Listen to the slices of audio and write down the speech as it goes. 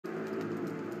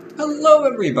Hello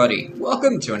everybody!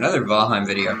 Welcome to another Valheim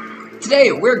video.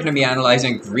 Today we're going to be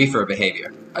analyzing griefer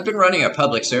behavior. I've been running a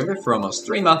public server for almost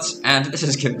 3 months, and this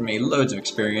has given me loads of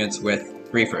experience with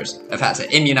griefers. I've had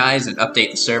to immunize and update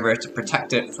the server to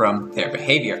protect it from their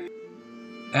behavior.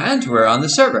 And we're on the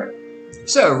server.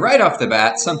 So right off the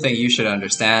bat, something you should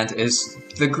understand is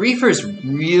the griefers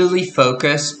really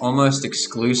focus almost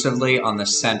exclusively on the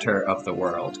center of the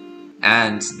world,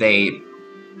 and they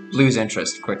lose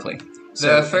interest quickly.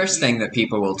 The first thing that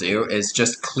people will do is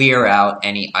just clear out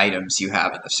any items you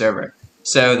have in the server.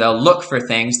 So they'll look for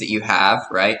things that you have,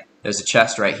 right? There's a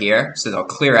chest right here, so they'll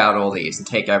clear out all these and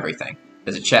take everything.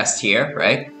 There's a chest here,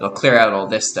 right? They'll clear out all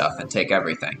this stuff and take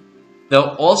everything.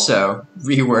 They'll also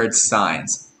reword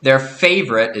signs. Their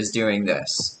favorite is doing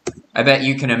this. I bet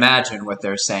you can imagine what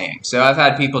they're saying. So I've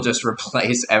had people just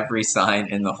replace every sign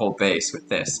in the whole base with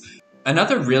this.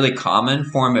 Another really common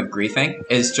form of griefing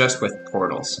is just with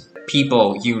portals.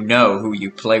 People you know who you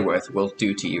play with will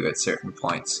do to you at certain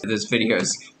points. This video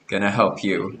is gonna help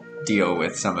you deal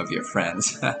with some of your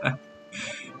friends.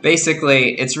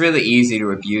 Basically, it's really easy to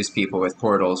abuse people with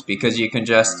portals because you can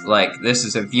just, like, this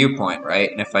is a viewpoint,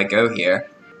 right? And if I go here,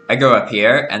 I go up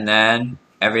here, and then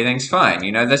everything's fine.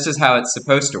 You know, this is how it's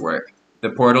supposed to work. The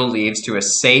portal leads to a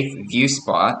safe view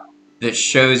spot that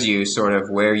shows you sort of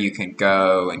where you can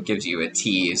go and gives you a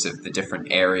tease of the different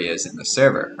areas in the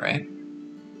server, right?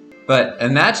 But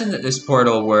imagine that this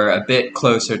portal were a bit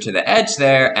closer to the edge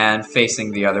there and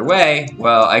facing the other way.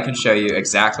 Well, I can show you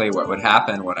exactly what would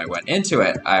happen when I went into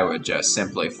it. I would just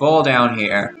simply fall down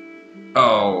here.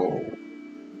 Oh.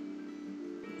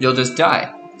 You'll just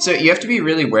die. So you have to be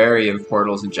really wary of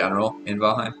portals in general in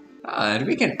Valheim. And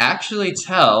we can actually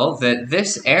tell that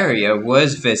this area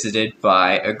was visited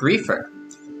by a griefer.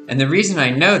 And the reason I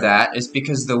know that is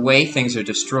because the way things are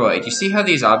destroyed. You see how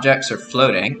these objects are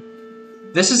floating?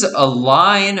 This is a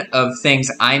line of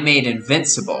things I made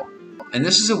invincible. And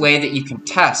this is a way that you can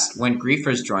test when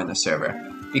griefers join the server.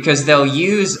 Because they'll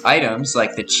use items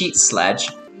like the cheat sledge.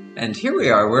 And here we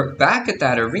are, we're back at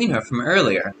that arena from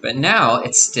earlier. But now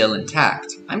it's still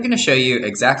intact. I'm going to show you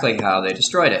exactly how they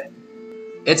destroyed it.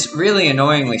 It's really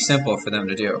annoyingly simple for them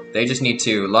to do. They just need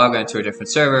to log onto a different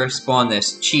server, spawn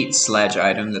this cheat sledge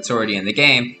item that's already in the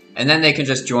game, and then they can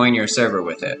just join your server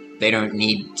with it. They don't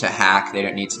need to hack, they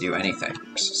don't need to do anything.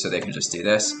 So they can just do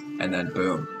this, and then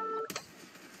boom.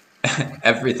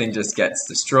 Everything just gets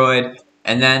destroyed,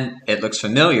 and then it looks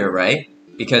familiar, right?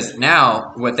 Because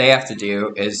now what they have to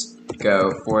do is go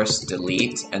force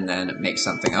delete, and then make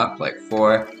something up, like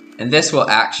 4, and this will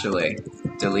actually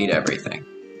delete everything.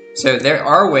 So there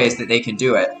are ways that they can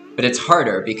do it, but it's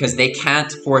harder because they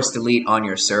can't force delete on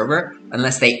your server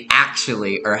unless they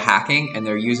actually are hacking and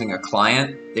they're using a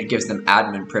client that gives them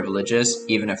admin privileges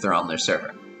even if they're on their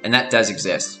server. And that does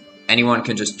exist. Anyone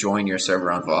can just join your server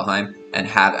on Valheim and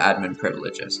have admin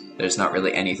privileges. There's not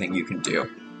really anything you can do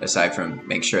aside from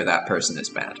make sure that person is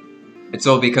banned. It's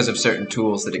all because of certain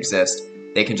tools that exist.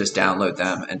 They can just download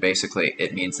them and basically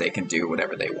it means they can do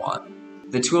whatever they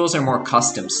want. The tools are more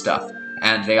custom stuff.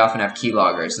 And they often have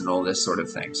keyloggers and all this sort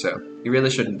of thing, so you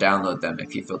really shouldn't download them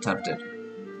if you feel tempted.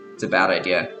 It's a bad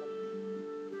idea.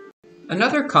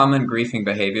 Another common griefing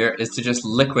behavior is to just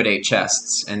liquidate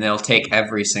chests, and they'll take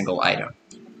every single item.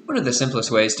 One of the simplest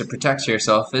ways to protect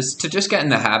yourself is to just get in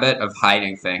the habit of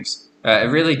hiding things. It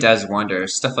really does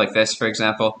wonders. Stuff like this, for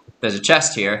example. There's a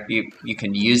chest here. You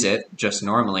can use it just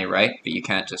normally, right? But you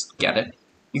can't just get it.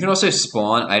 You can also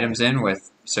spawn items in with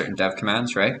certain dev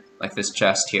commands, right? Like this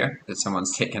chest here that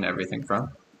someone's taken everything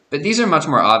from. But these are much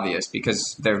more obvious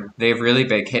because they have really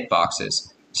big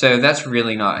hitboxes. So that's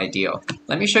really not ideal.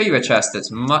 Let me show you a chest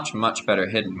that's much, much better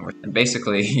hidden. And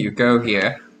basically, you go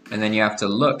here, and then you have to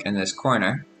look in this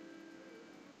corner.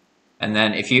 And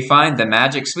then if you find the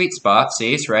magic sweet spot,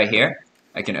 see, it's right here.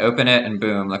 I can open it, and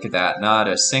boom, look at that. Not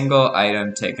a single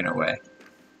item taken away.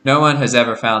 No one has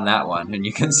ever found that one, and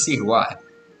you can see why.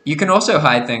 You can also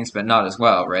hide things, but not as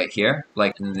well, right here.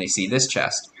 Like, and they see this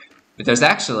chest. But there's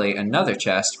actually another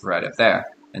chest right up there.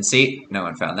 And see, no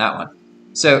one found that one.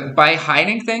 So, by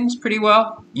hiding things pretty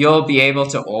well, you'll be able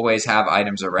to always have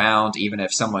items around, even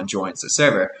if someone joins the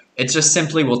server. It just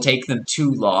simply will take them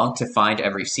too long to find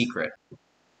every secret.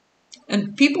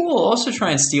 And people will also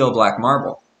try and steal black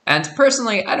marble. And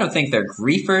personally, I don't think they're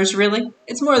griefers, really.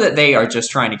 It's more that they are just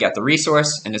trying to get the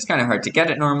resource, and it's kind of hard to get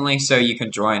it normally, so you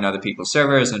can join other people's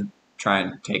servers and try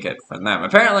and take it from them.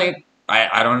 Apparently,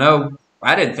 I don't know,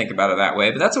 I didn't think about it that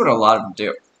way, but that's what a lot of them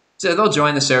do. So they'll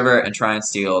join the server and try and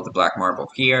steal the black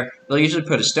marble here. They'll usually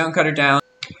put a stonecutter down.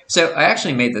 So I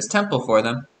actually made this temple for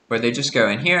them, where they just go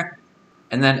in here,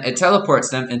 and then it teleports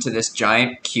them into this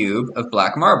giant cube of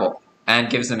black marble. and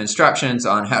gives them instructions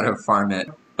on how to farm it.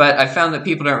 But I found that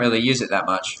people don't really use it that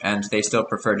much, and they still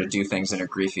prefer to do things in a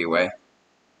griefy way.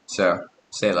 So,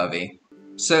 c'est la vie.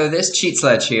 So this cheat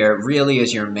sledge here really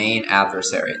is your main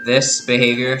adversary. This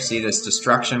behavior, see this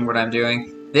destruction, what I'm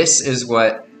doing? This is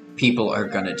what people are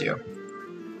gonna do.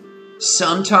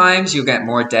 Sometimes you'll get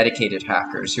more dedicated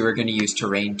hackers who are gonna use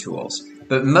terrain tools.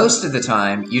 But most of the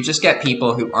time, you just get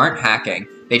people who aren't hacking.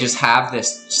 They just have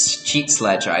this cheat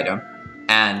sledge item,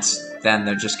 and then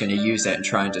they're just gonna use it and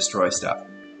try and destroy stuff.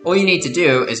 All you need to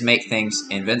do is make things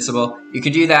invincible. You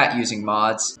can do that using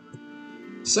mods.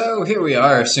 So here we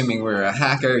are, assuming we're a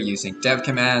hacker using dev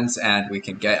commands, and we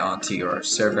can get onto your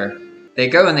server. They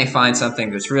go and they find something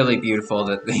that's really beautiful,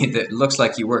 that looks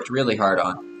like you worked really hard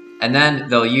on. And then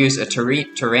they'll use a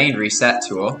terrain reset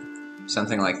tool,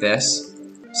 something like this.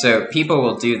 So people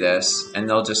will do this, and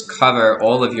they'll just cover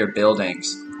all of your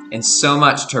buildings in so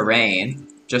much terrain,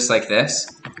 just like this,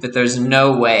 that there's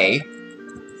no way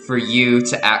for you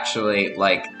to actually,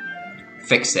 like,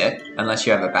 fix it unless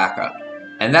you have a backup.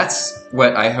 And that's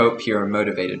what I hope you're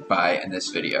motivated by in this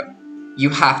video.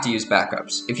 You have to use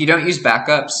backups. If you don't use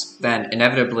backups, then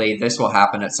inevitably this will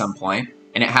happen at some point,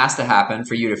 and it has to happen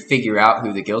for you to figure out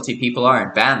who the guilty people are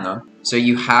and ban them, so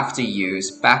you have to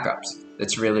use backups.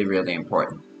 That's really, really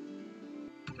important.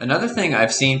 Another thing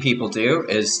I've seen people do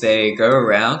is they go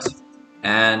around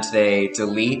and they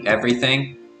delete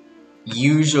everything,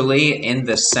 usually in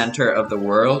the center of the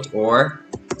world, or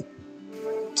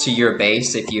to your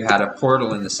base if you had a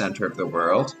portal in the center of the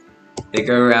world. They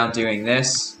go around doing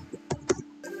this,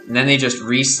 and then they just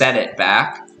reset it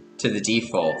back to the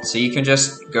default. So you can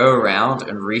just go around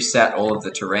and reset all of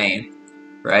the terrain,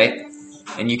 right?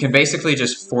 And you can basically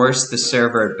just force the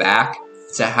server back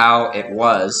to how it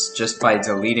was just by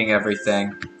deleting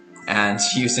everything and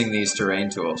using these terrain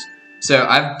tools. So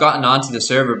I've gotten onto the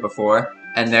server before,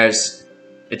 and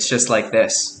it's just like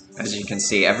this. As you can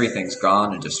see, everything's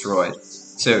gone and destroyed.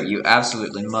 So you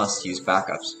absolutely must use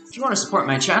backups. If you want to support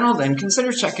my channel, then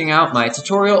consider checking out my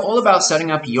tutorial all about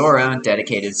setting up your own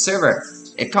dedicated server.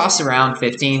 It costs around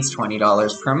 $15 to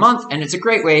 $20 per month, and it's a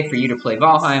great way for you to play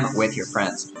Valheim with your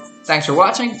friends. Thanks for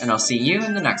watching, and I'll see you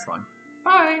in the next one.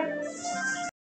 Bye!